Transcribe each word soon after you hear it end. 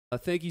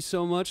Thank you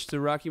so much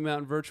to Rocky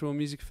Mountain Virtual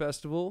Music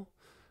Festival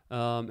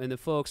and the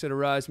folks at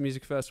Arise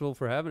Music Festival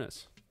for having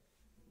us.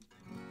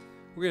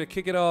 We're going to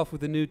kick it off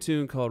with a new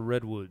tune called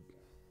Redwood.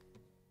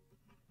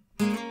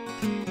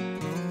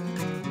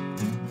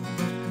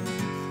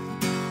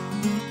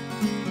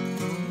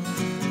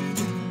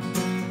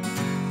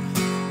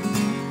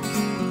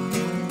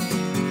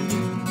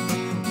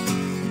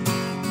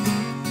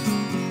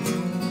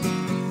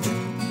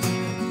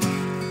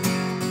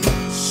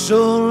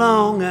 So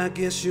long, I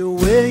guess you're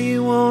where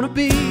you want to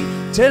be,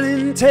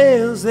 telling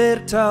tales that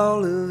are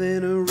taller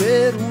than a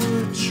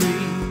redwood tree.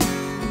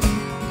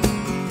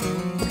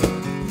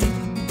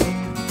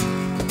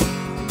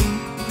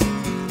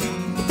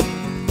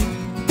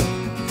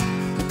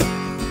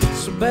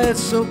 So bad,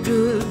 so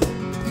good,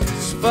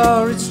 so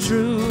far it's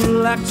true.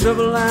 Like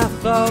trouble, I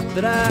thought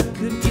that I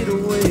could get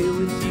away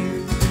with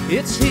you.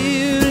 It's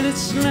here and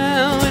it's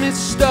now and it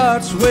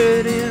starts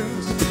where it ends.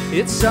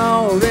 It's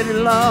already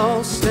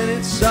lost and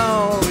it's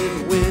all in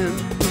the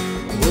wind.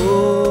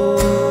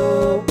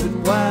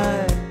 Open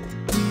wide,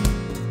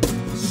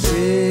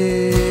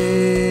 say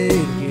it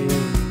again.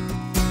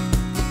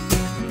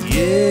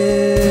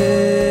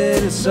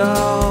 Yeah, it's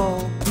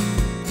already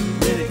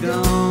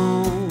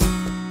gone.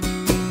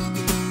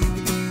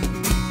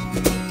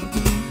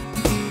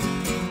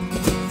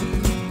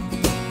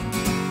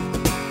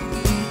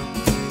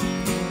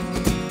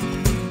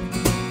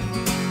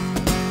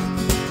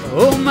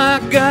 Oh my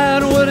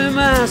God, what am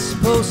I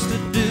supposed to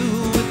do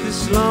with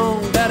this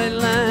long dotted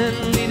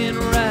line leading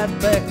right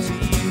back to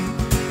you?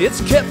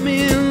 It's kept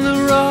me in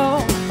the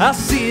raw, I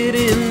see it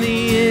in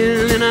the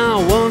end, and I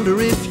wonder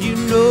if you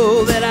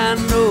know that I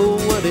know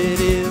what it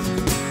is.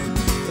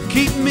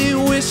 Keep me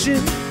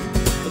wishing,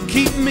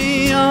 keep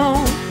me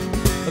on,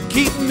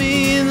 keep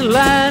me in the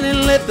line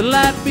and let the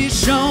light be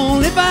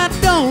shown. If I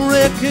don't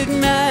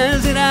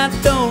recognize it, I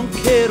don't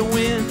care to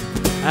win.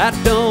 I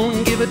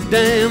don't give a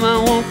damn, I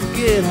won't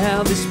forget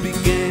how this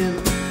began.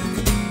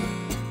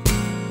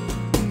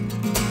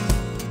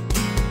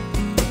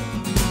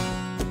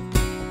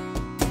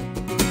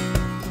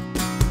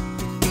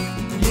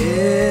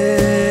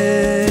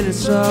 Yeah,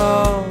 it's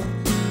all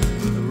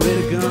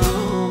already gone.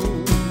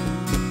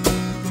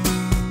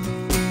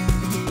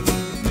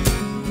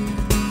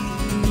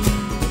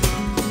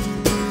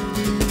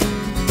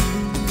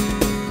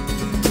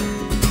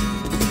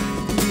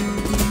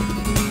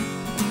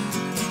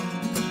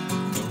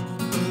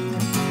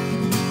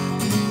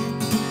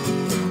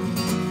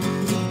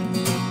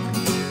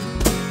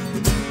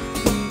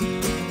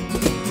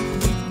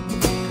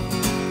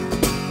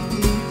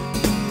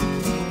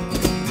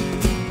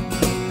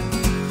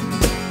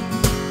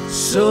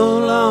 So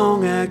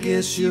long, I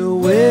guess you're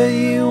where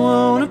you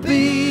wanna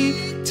be,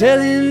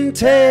 telling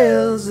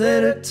tales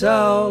that are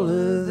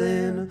taller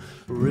than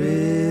a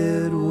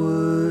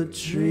redwood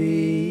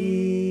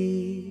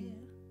tree.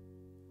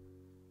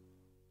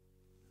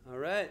 All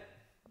right.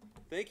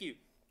 Thank you.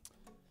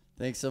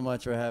 Thanks so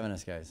much for having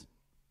us, guys.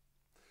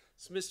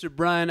 It's Mr.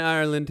 Brian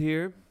Ireland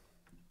here.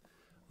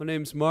 My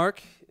name's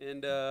Mark,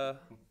 and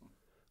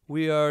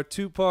we are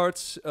two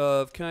parts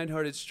of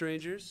Kind-Hearted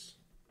Strangers.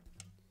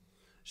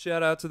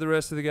 Shout out to the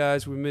rest of the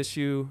guys. We miss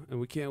you, and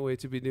we can't wait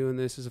to be doing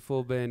this as a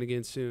full band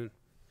again soon.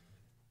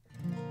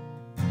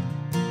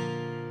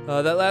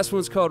 That last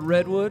one's called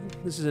Redwood.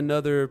 This is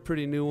another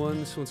pretty new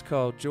one. This one's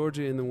called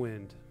Georgia in the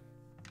Wind.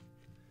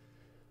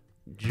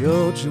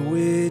 Georgia,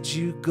 where'd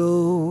you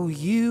go?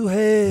 You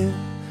have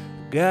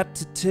got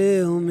to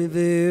tell me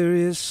there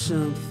is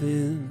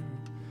something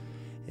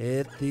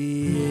at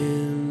the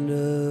end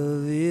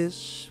of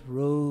this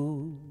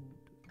road.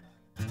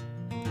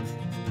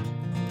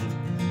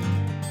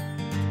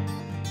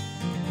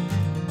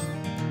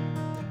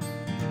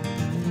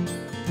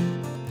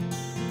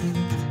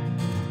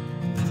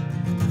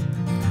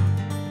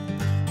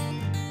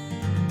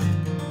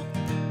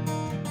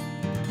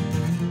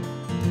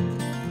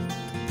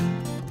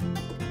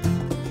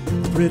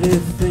 Pretty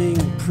thing,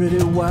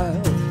 pretty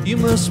wild, you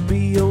must be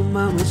your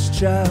mama's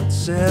child.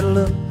 Saddle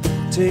up,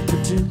 take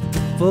her to,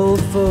 for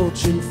the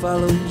fortune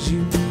follows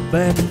you.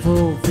 Back and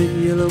forth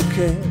in yellow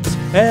cabs,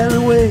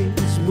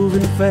 alleyways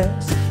moving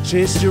fast.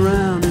 Chased you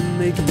around in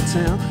Macon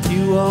town,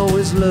 you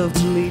always loved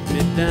to lead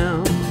me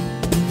down.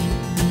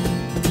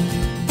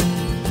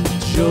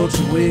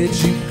 Georgia, where'd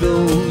you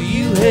go?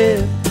 You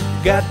have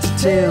got to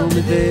tell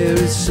me there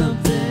is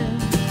something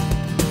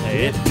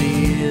at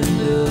the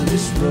end of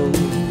this road.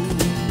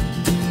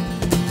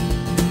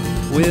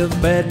 With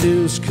bad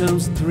news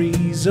comes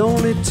threes,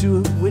 only two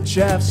of which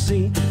I've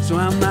seen. So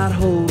I'm not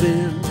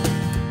holding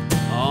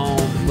on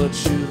to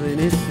much of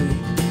anything.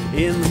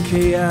 In the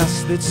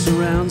chaos that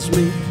surrounds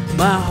me,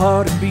 my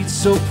heart beats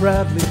so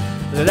proudly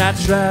that I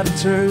try to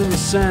turn the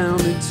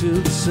sound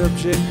into the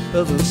subject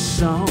of a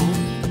song.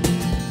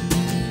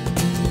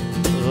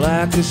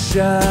 Like a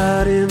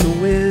shot in the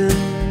wind,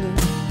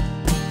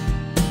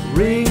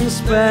 rings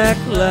back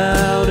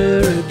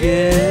louder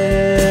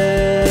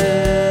again.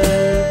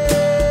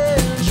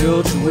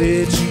 Georgia,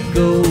 where'd you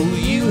go?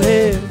 You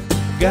have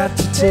got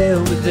to tell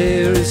me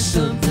there is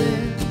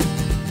something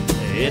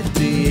at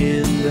the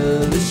end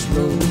of this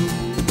road.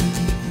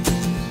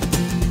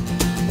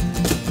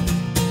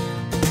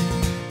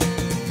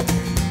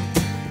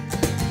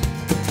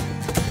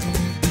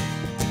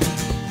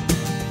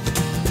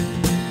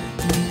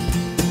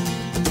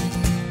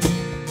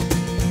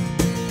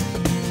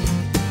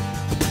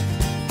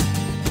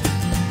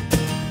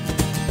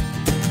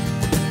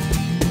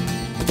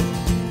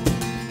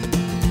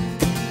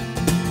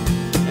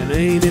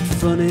 Ain't it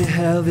funny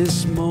how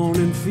this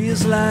morning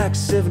feels like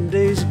 7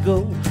 days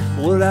ago?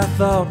 What I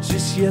thought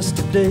just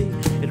yesterday,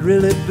 it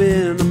really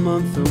been a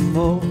month or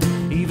more.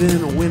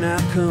 Even when I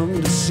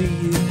come to see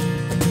you,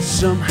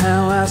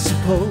 somehow I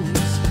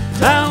suppose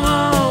I'm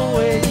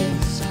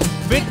always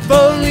big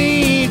for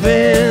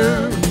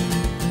leaving.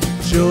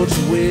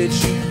 Georgia, where'd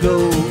you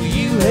go?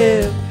 You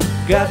have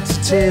got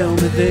to tell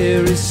me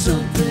there is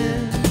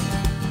something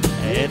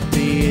at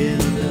the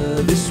end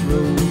of this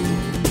road.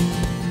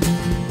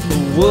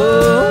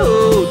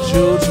 Whoa,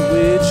 Georgia,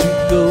 where'd you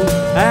go?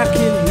 I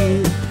can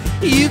hear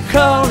you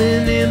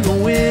calling in the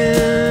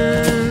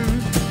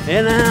wind,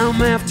 and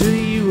I'm after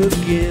you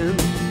again.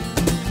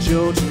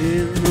 Georgia,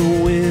 in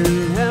the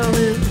wind,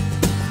 howling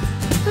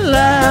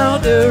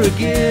louder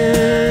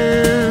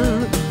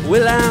again.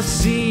 Will I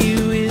see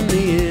you in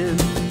the end?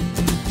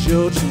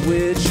 Georgia,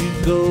 where'd you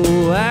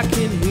go? I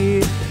can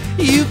hear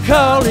you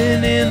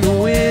calling in the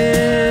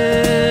wind.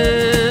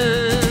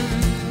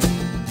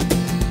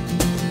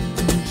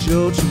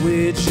 Georgia,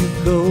 where'd you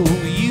go?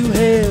 You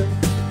have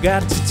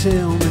got to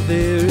tell me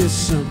there is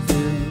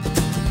something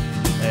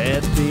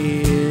at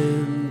the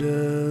end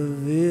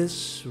of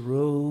this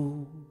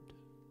road.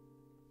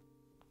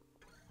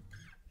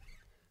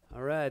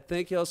 All right,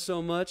 thank y'all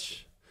so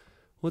much.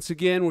 Once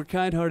again, we're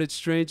Kind-Hearted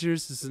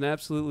Strangers. It's an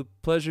absolute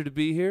pleasure to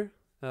be here.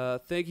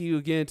 Thank you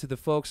again to the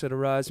folks at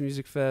Arise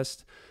Music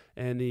Fest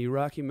and the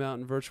Rocky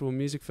Mountain Virtual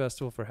Music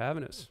Festival for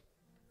having us.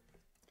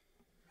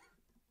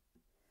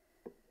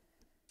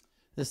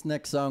 This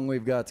next song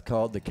we've got is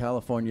called The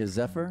California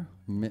Zephyr,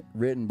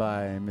 written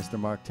by Mr.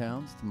 Marc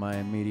Townes to my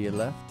immediate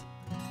left.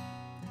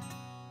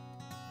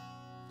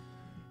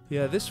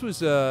 Yeah, this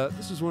was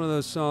one of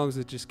those songs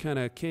that just kind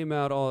of came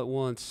out all at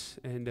once,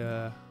 and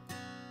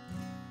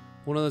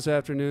one of those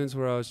afternoons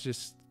where I was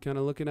just kind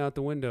of looking out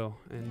the window,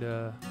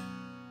 and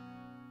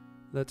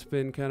that's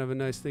been kind of a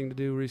nice thing to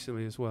do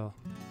recently as well.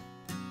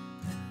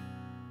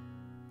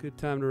 Good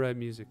time to write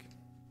music.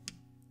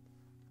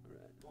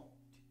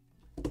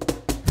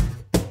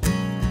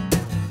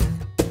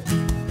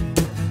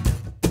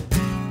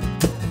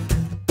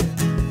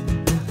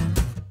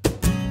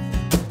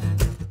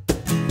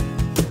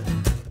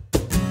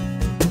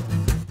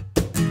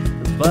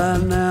 By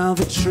now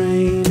the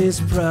train is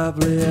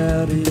probably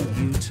out in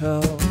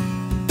Utah.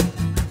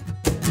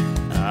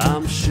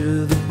 I'm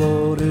sure the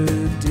border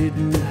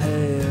didn't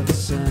have a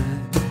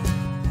sign.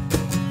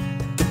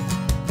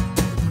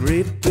 A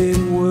great big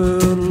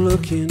world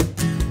looking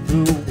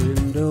through a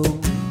window.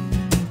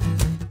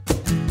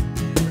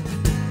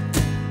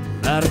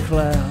 Not a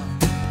cloud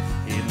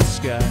in the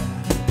sky.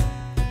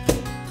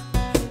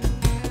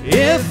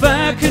 If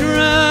I could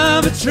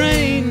rob a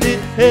train that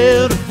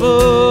held a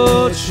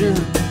fortune,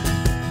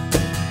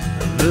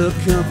 the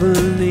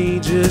company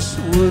just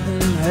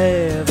wouldn't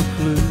have a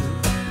clue.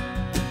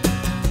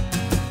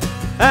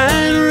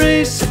 I'd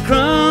race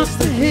across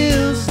the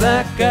hills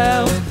like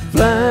I was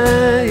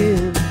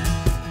flying,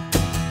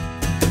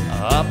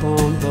 hop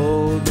on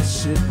board and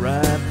sit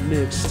right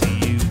next to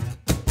you.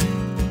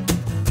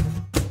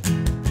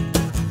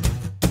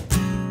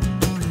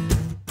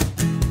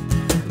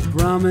 The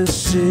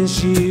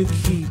promises you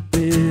keep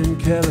in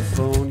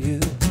California,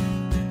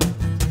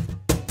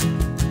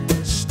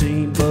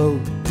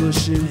 steamboat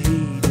pushing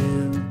heat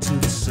into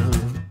the sun.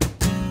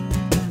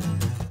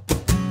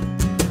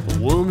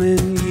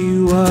 Woman,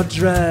 you are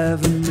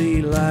driving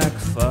me like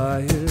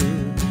fire.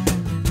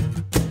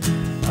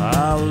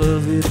 I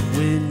love it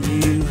when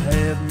you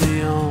have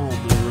me on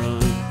the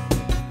run.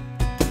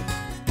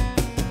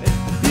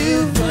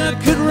 If I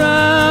could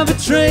rob a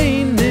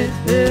train that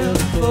held a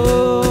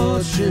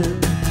fortune,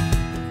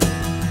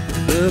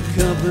 the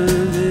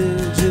company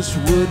just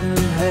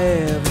wouldn't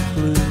have a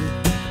clue.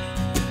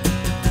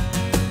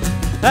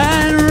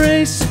 I'd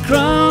race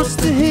across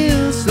the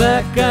hills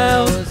like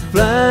I was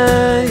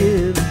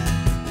flying,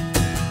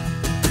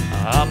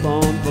 hop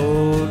on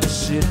board and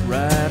sit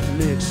right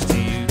next to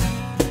you.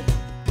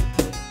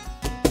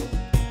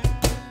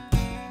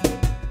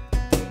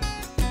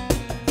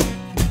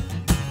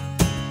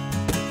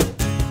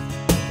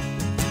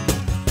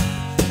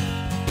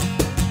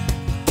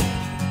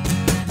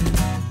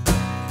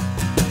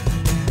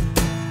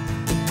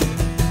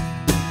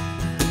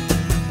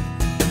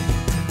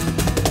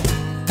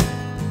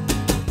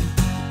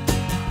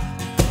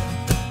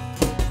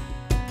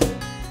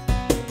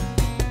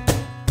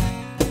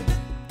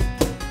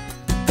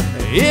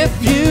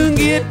 If you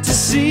get to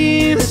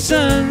see the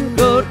sun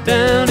go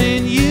down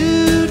in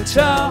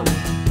Utah,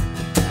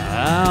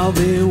 I'll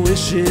be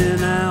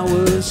wishing I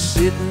was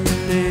sitting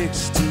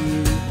next to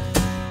you.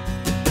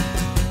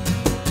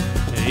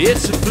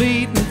 It's a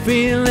fleeting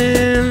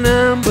feeling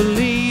I'm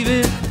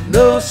believing,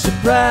 no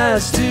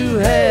surprise to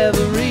have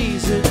a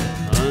reason.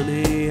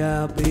 Honey,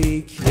 I'll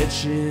be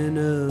catching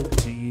up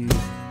to you.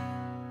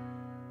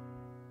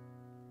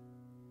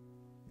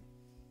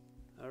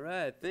 All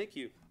right, thank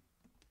you.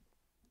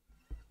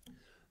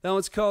 That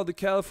one's called the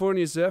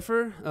California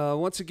Zephyr.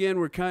 Once again,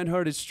 we're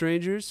Kind-Hearted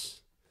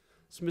Strangers.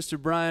 It's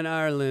Mr. Brian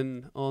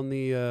Ireland on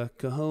the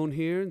cajon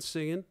here and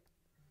singing.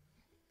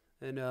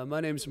 And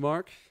my name's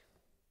Mark.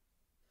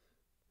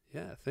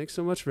 Yeah, thanks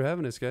so much for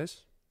having us,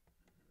 guys.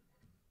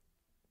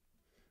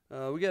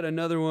 We got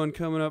another one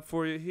coming up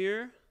for you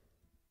here.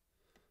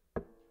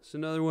 It's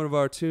another one of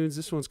our tunes.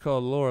 This one's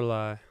called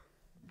Lorelei.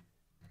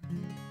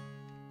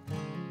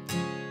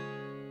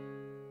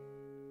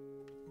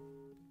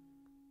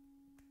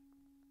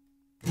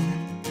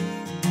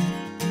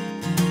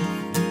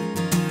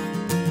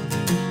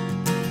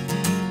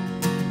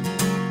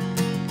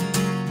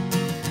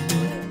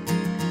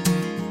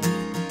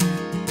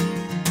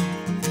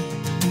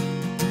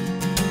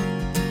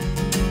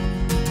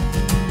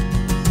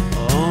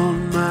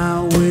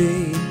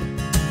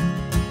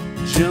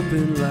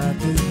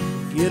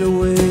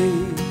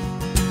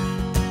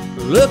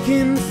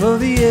 Looking for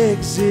the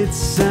exit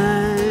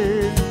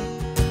sign,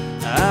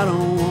 I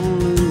don't want to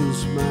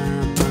lose my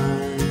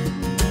mind.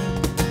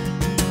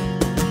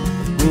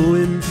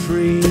 Going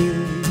free,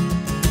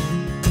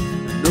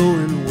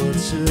 knowing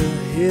what's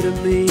ahead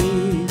of me.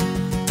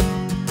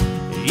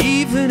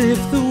 Even if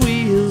the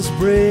wheels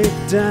break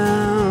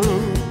down,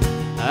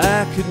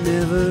 I could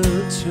never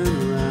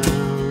turn around.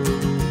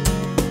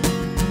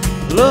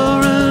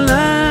 Lorelei,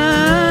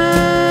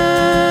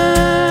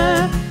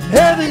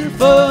 heaven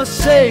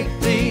forsake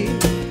thee,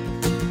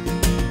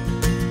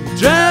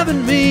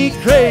 driving me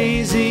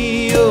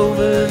crazy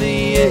over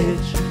the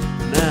edge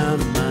and out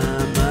of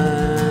my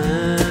mind.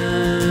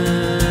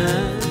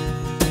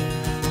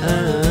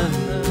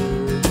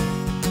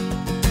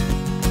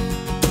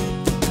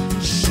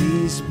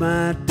 She's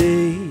my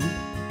day,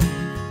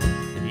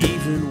 and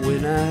even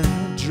when I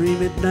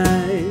dream at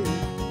night,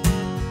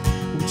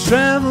 we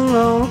travel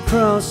all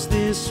across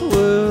this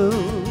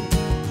world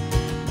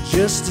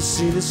just to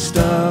see the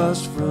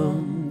stars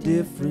from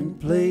different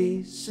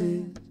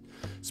places.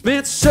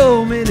 Spent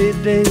so many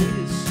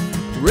days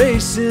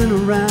racing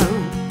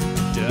around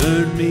to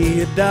earn me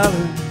 $1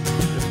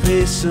 to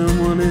pay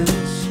someone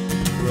else.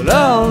 But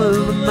all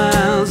of the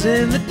miles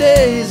and the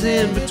days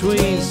in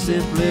between,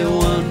 simply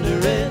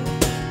wondering.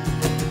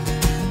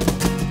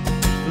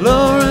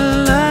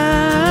 Lorelei,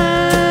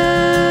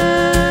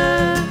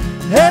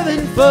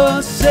 heaven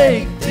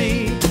forsake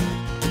thee,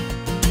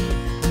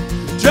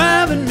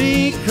 driving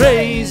me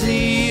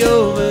crazy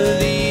over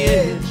the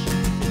edge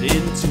and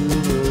into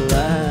the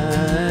light.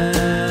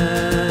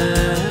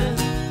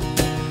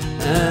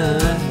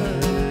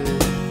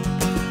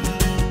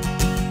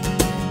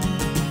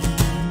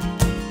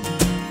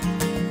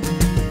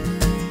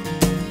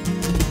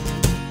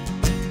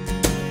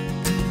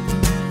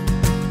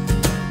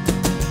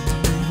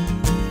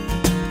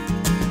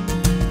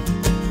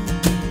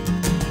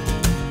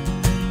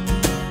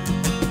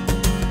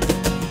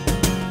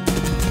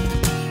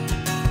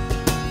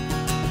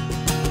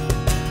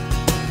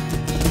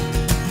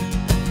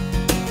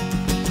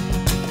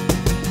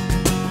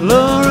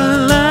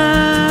 Lorelei,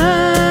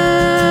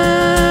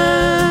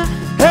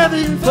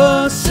 heaven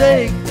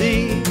forsake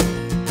thee,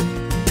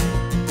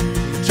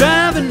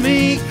 driving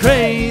me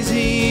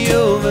crazy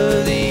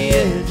over the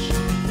edge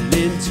and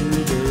into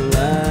the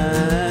light.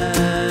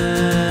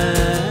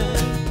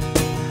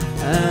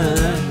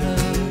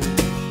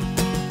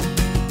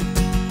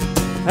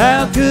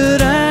 How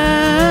could I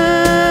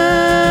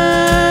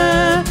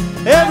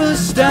ever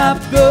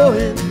stop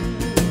going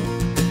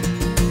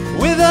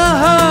with a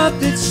heart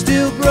that's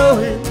still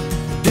growing,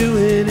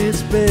 doing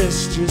its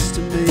best just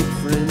to make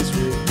friends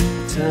with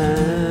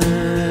time.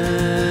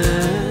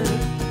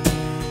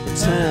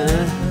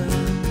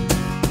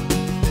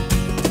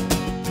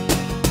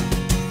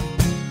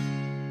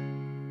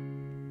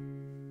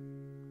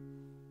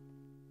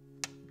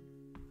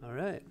 All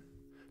right.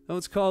 That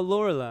one's called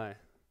Lorelei.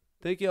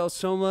 Thank you all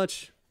so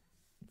much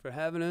for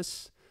having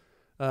us.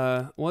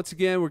 Once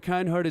again, we're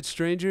Kind-Hearted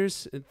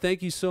Strangers, and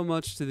thank you so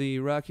much to the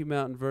Rocky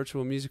Mountain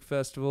Virtual Music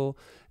Festival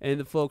and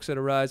the folks at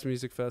Arise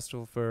Music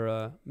Festival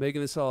for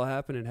making this all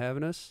happen and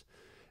having us.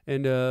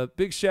 And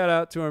big shout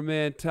out to our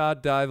man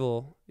Todd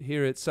Divel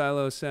here at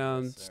Silo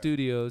Sound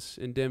Studios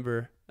in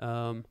Denver.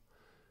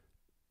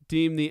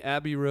 Deemed the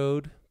Abbey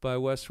Road by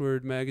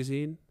Westward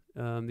Magazine,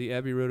 the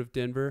Abbey Road of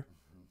Denver.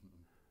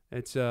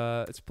 It's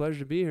a pleasure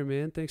to be here,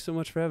 man. Thanks so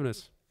much for having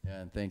us.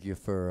 Yeah, and thank you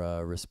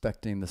for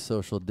respecting the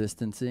social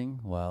distancing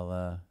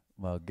while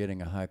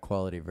getting a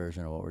high-quality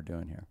version of what we're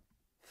doing here.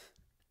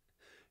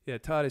 Yeah,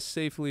 Todd is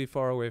safely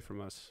far away from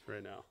us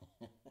right now.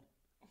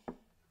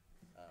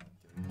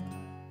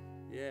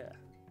 Yeah.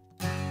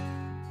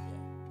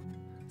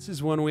 This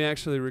is one we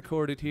actually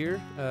recorded here.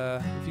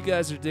 If you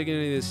guys are digging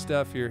any of this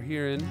stuff you're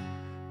hearing,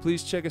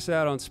 please check us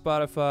out on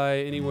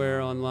Spotify, anywhere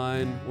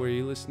online where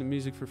you listen to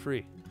music for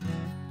free.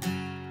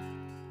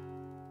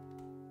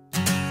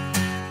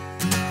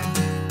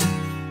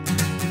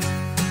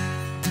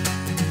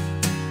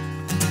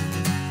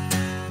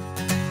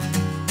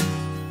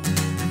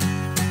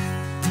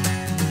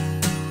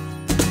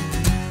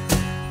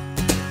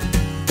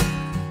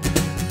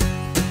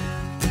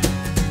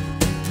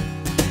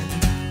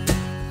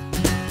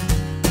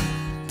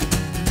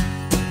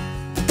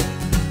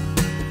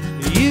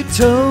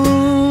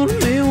 told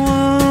me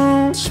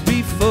once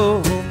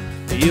before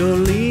you're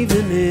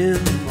leaving in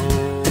the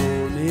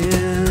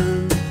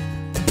morning,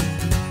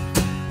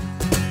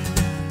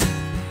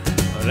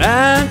 but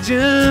I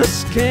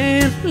just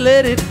can't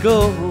let it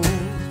go.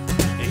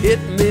 It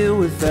hit me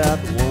without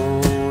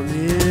warning.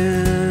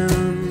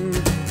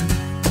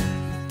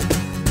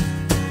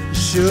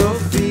 Sure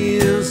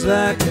feels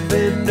like a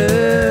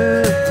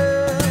bender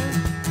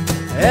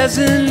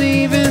hasn't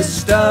even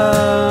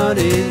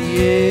started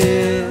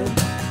yet.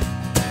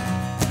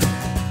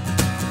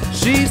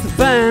 She's the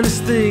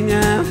finest thing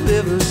I've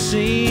ever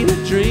seen.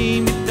 A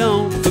dream you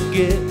don't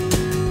forget.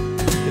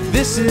 If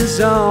this is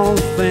all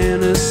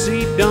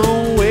fantasy,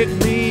 don't wake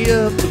me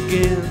up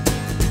again.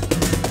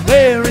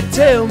 Mary,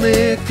 tell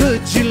me,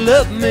 could you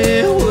love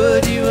me?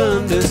 Would you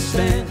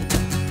understand?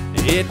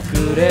 It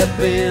could have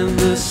been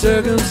the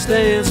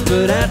circumstance,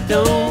 but I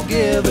don't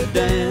give a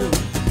damn.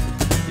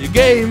 You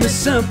gave me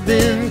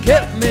something,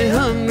 kept me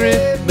hungry,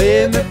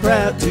 made me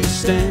proud to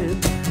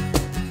stand.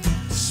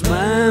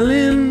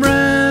 Smiling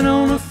bright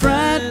on a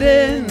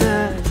Friday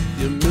night,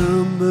 your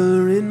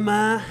number in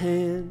my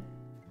hand.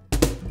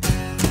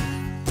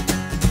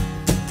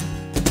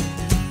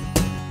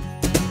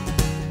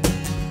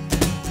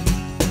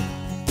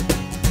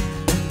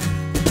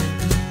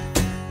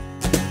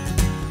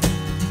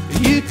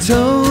 You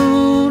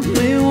told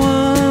me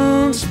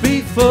once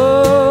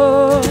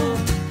before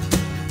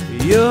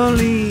you're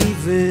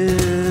leaving,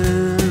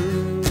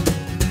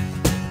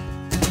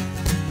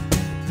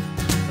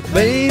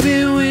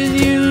 baby, when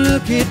you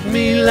look at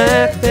me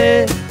like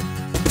that,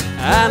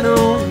 I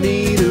don't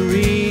need a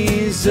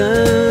reason.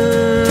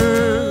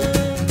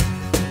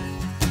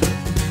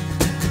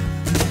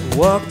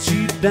 Walked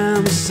you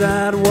down the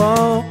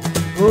sidewalk,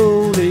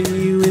 holding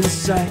you in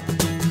sight,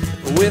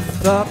 with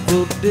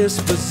thoughtful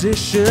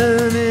disposition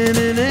and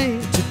an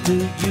aim to do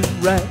you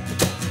right.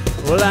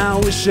 Well, I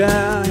wish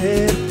I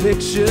had a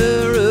picture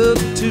of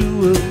the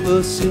two of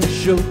us in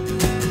short.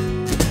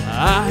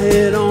 I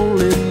had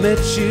only met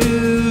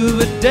you,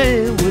 but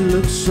damn, we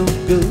look so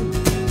good.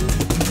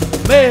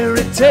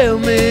 Mary, tell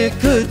me,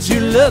 could you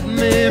love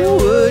me?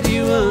 Would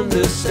you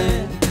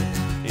understand?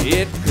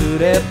 It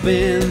could have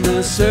been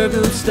the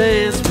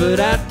circumstance, but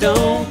I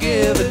don't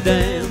give a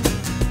damn.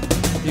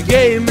 You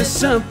gave me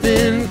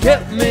something,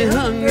 kept me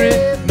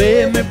hungry,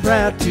 made me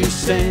proud to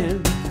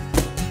stand.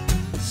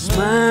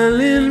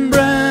 Smiling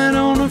bright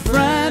on a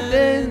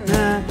Friday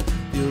night,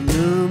 your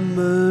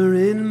number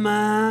in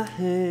my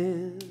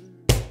hand.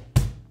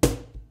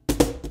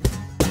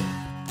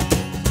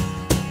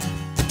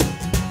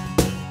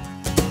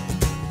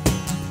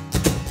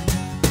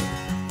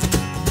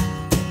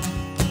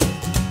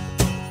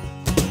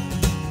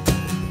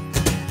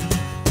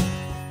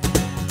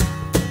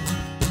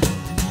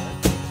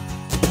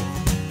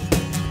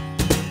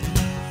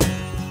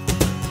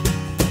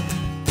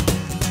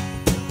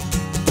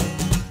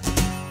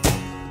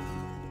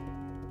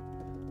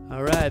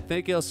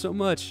 Thank y'all so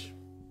much.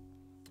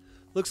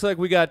 Looks like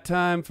we got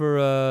time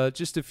for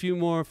just a few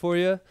more for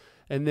you.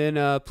 And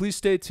then please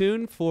stay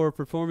tuned for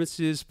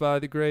performances by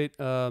the great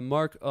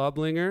Mark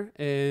Oblinger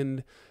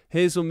and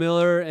Hazel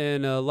Miller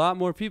and a lot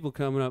more people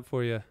coming up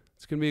for you.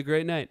 It's going to be a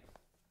great night.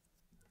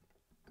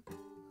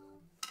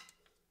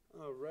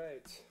 All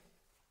right.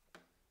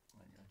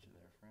 I got you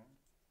there, friend.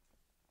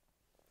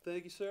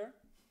 Thank you, sir.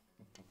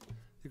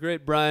 The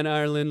great Brian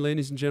Ireland,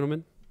 ladies and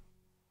gentlemen.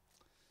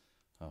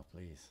 Oh,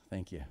 please.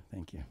 Thank you.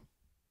 Thank you.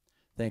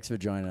 Thanks for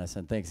joining us,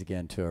 and thanks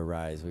again to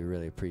Arise. We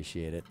really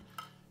appreciate it.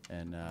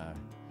 And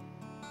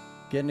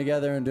getting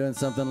together and doing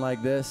something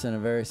like this in a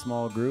very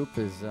small group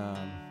is, I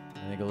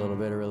think, a little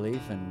bit of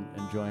relief, and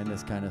enjoying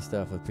this kind of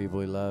stuff with people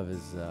we love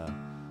is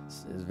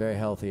very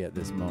healthy at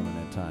this moment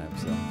in time.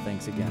 So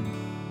thanks again.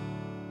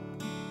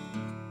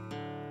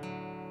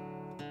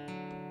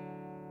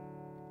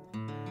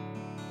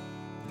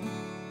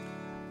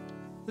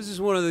 This is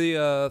one of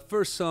the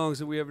first songs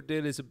that we ever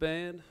did as a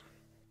band,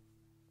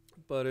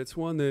 but it's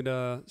one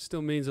that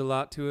still means a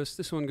lot to us.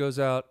 This one goes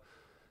out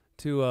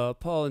to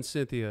Paul and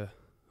Cynthia,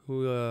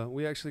 who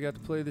we actually got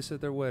to play this at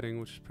their wedding,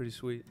 which is pretty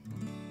sweet.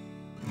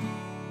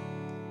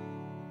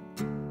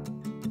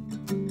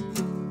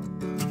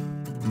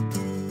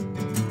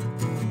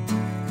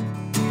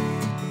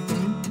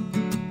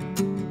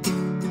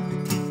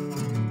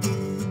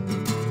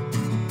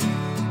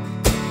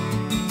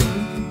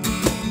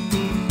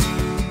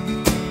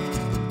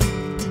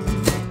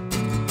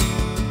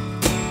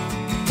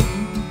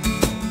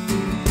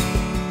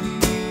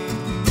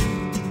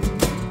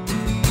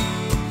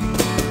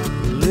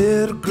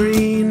 Little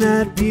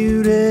green-eyed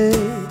beauty,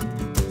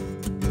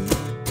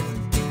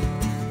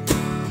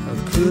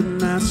 I could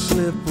not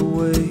slip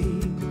away.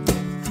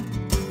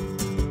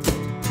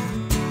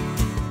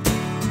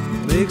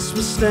 Makes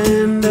me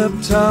stand up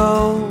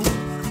tall,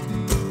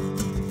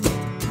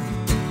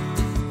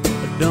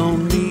 I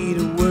don't need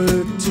a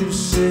word to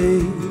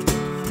say.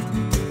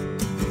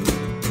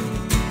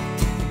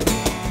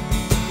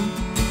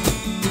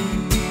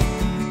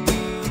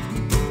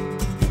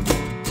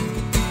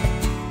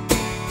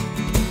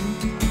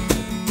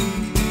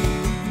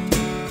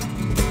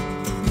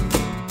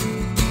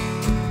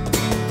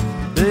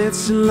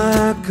 dancing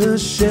like a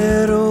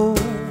shadow,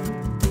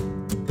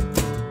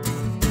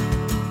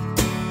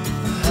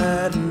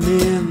 hiding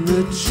in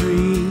the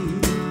tree.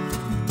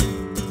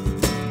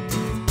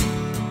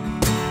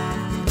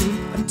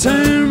 I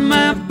turn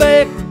my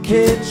back,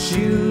 catch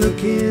you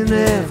looking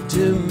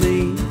after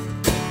me.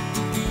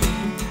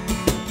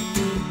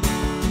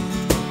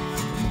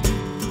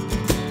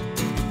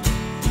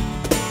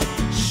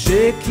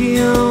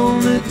 Shaky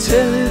on the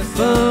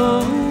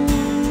telephone,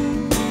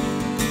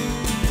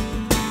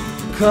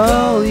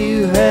 call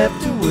you have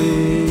to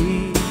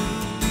wait.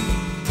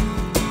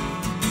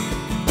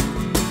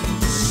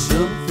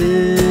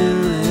 Something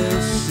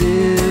else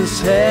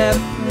is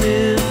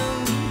happening,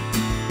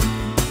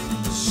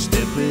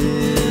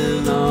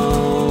 stepping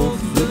off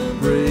the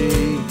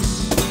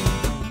brakes.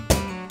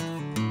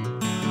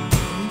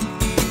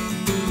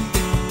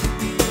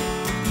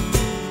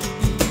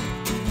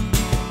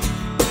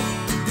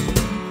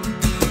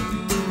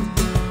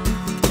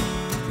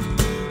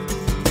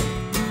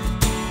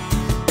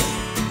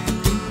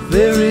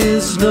 There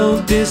is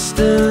no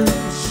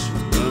distance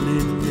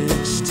running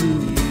next to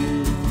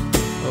you,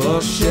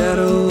 or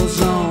shadows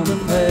on the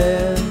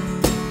path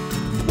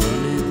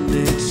running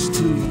next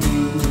to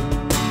you.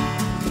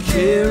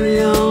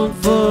 Carry on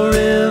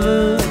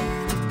forever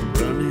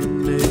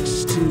running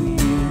next to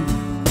you.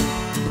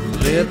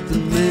 Let the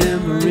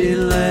memory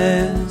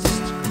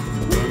last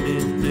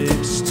running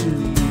next to you.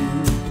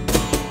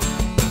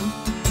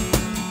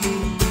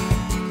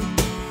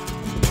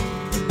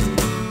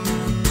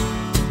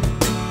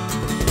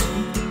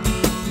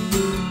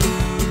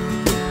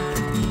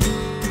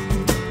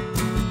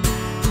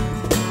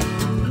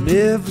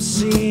 Never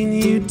seen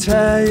you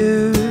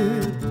tired,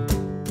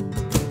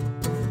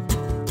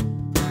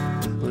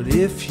 but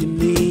if you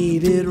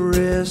needed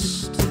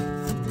rest,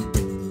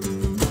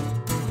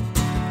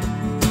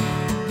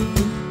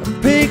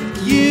 I'll pick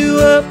you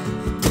up,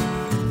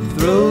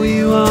 throw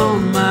you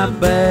on my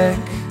back.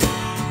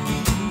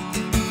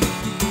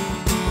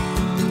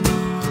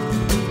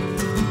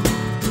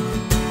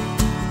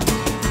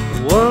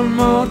 One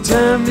more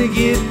time to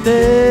get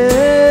there,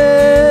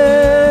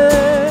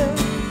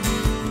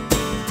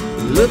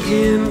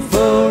 looking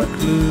for a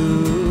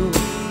clue.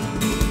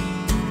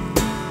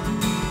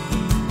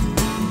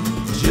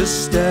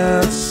 Just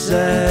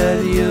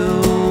outside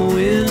your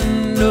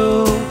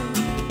window,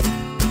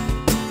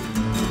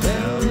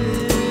 out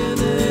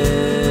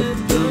at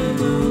the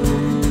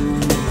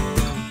moon.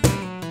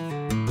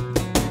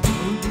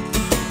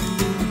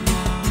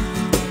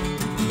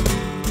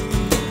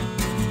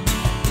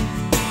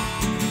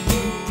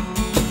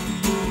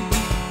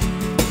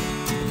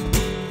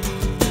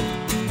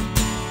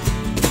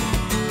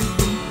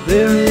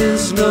 There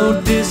is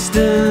no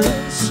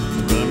distance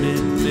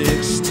running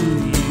next to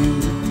you,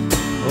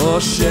 or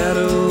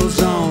shadows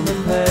on the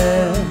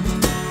path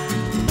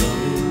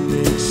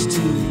running next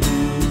to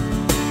you.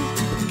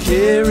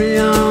 Carry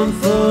on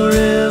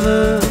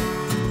forever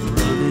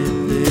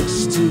running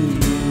next to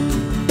you.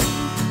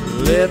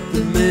 Let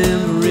the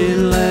memory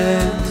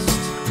last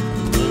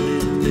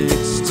running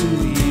next to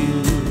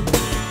you.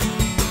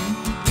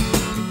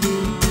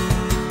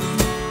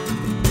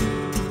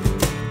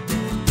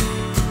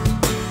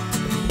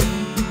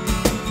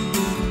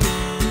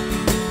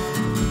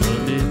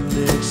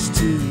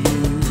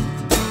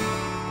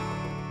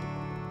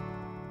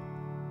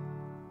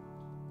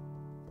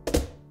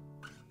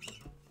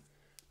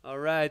 All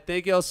right,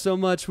 thank y'all so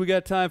much. We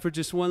got time for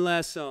just one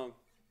last song.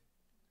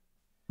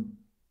 I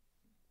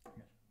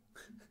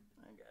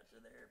got you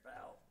there,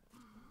 pal.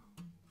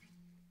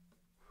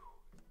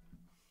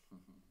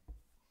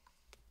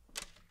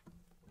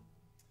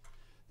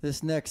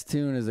 This next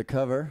tune is a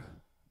cover.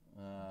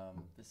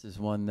 This is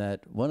one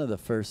of the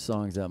first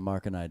songs that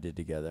Marc and I did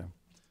together.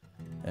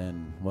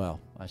 And, well,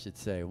 I should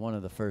say, one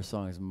of the first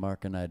songs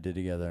Marc and I did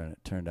together, and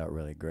it turned out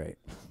really great.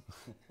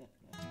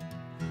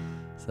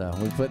 So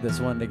we put this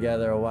one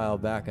together a while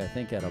back, I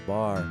think at a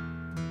bar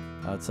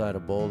outside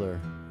of Boulder.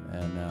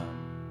 And,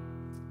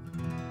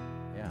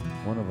 yeah,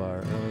 one of our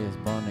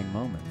earliest bonding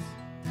moments.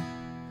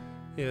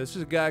 Yeah, this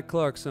is a Guy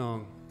Clark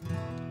song.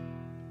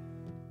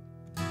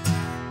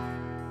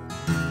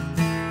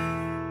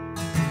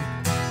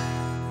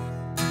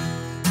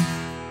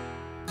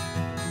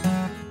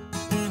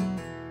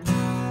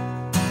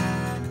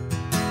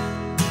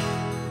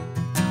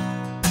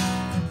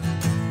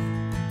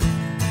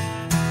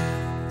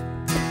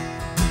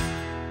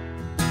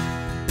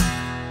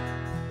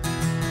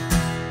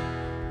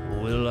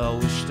 Well, I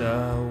wished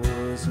I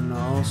was in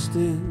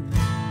Austin.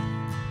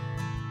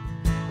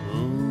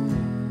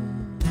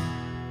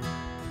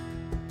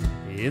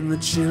 In the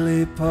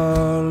chili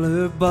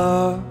parlor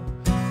bar,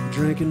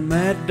 drinking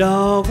Mad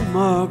Dog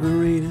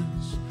margaritas,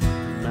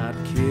 not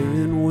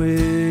caring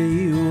where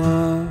you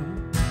are.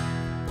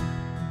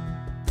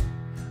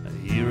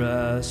 Here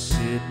I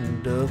sit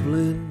in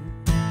Dublin,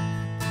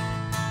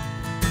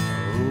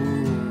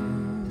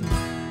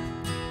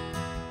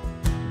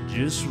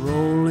 just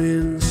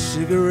rolling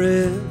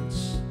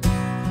cigarettes,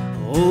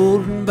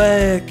 holding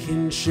back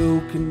and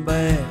choking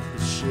back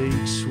the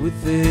shakes with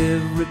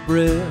every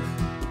breath.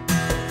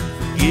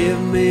 Forgive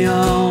me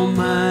all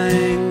my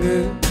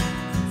anger,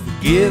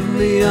 forgive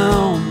me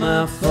all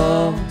my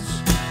faults.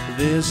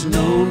 There's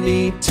no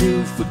need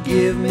to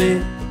forgive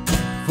me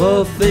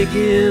for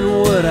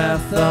thinking what I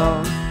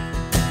thought.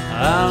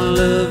 I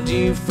loved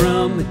you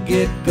from the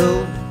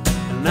get-go,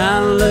 and I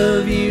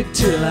love you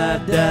till I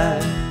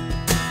die.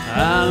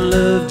 I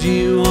loved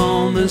you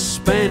on the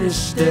Spanish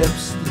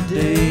Steps the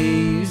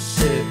day you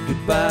said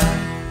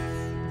goodbye.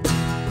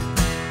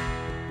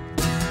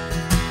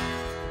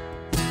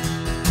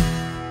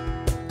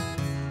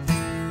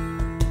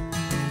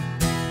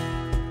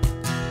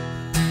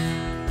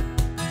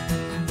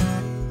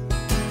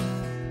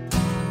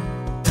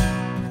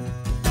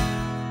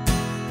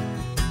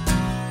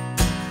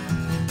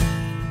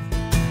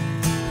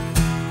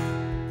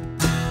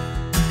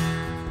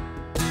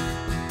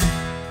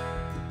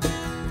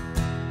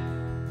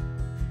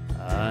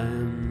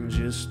 I'm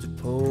just a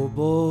poor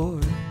boy.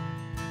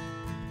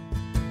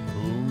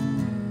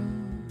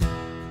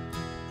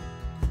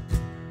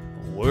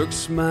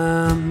 Work's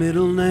my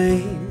middle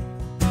name.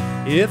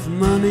 If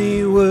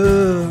money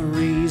were a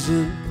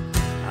reason,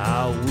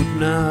 I would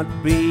not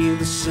be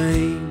the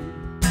same.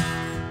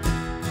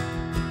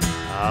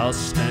 I'll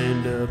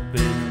stand up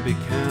and be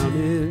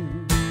counted.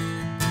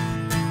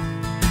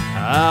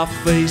 I'll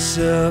face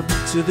up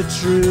to the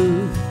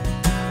truth.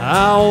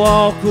 I'll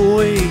walk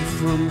away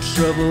from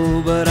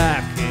trouble, but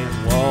I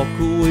can't walk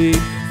away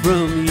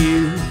from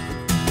you.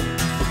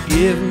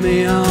 Forgive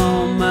me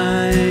all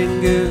my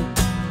anger,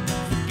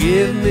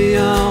 forgive me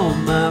all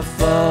my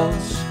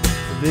faults.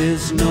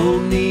 There's no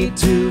need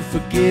to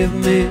forgive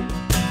me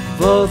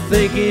for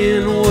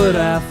thinking what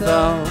I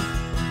thought.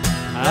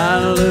 I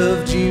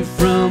loved you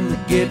from the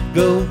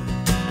get-go,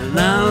 and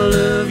I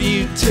love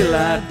you till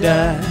I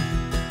die.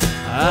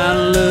 I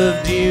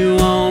loved you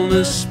on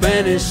the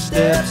Spanish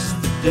Steps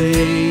the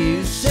day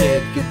you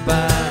said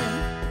goodbye.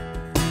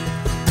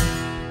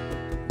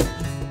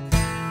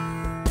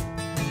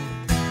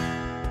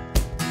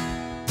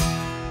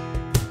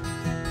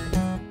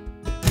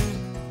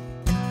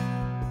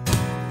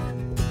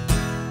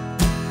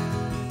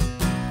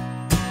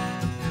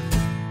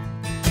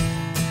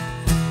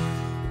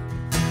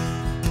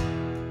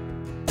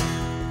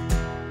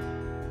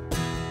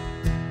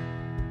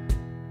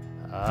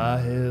 I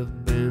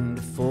have been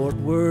to Fort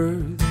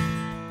Worth,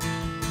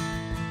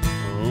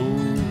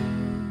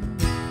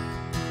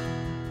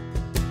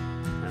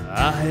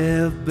 I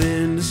have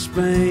been to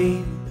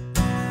Spain,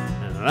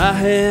 and I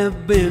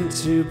have been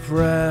too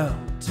proud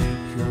to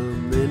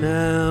come in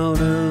out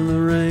of the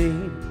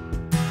rain.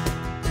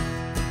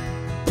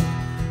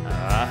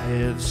 I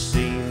have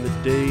seen the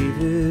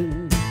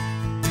David,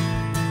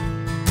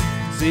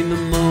 seen the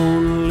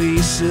Mona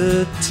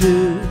Lisa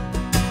too,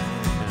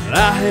 and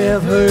I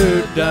have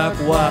heard Doc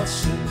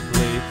Watson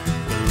play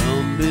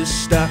Columbus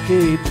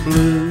Stockade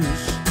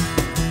Blues.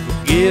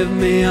 Forgive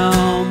me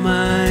all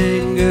my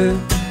anger,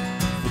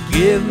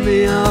 forgive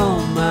me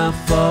all my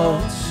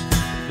faults.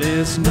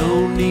 There's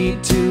no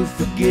need to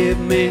forgive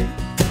me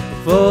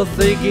for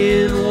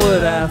thinking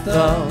what I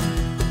thought.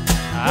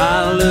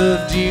 I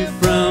loved you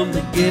from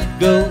the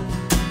get-go,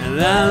 and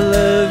I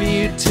love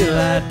you till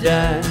I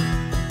die.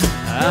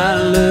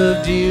 I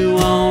loved you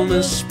on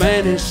the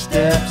Spanish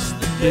Steps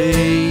the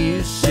day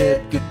you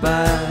said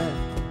goodbye.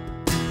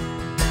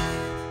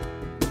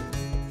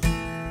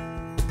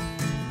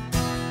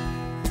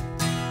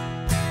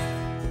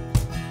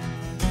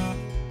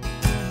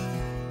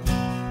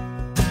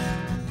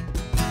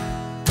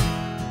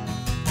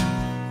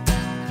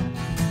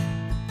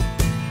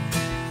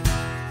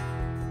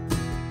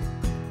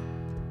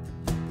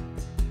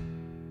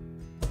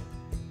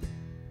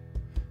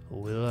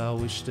 Well, I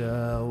wished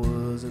I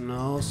was in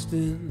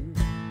Austin.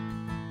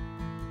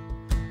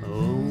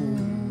 Oh,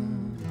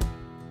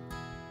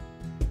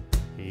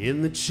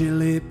 in the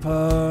chili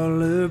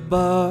parlor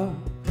bar,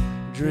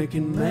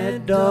 drinking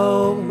Mad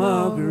Dog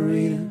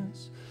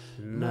margaritas,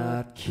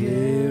 not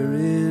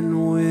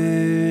caring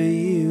where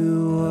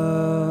you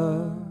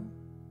are.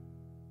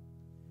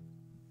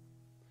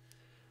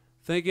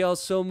 Thank y'all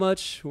so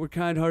much. We're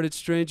Kind-Hearted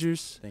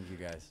Strangers. Thank you,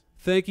 guys.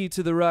 Thank you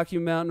to the Rocky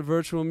Mountain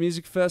Virtual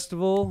Music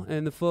Festival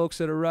and the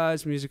folks at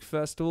Arise Music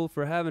Festival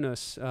for having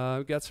us.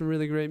 We've got some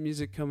really great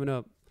music coming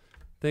up.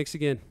 Thanks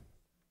again.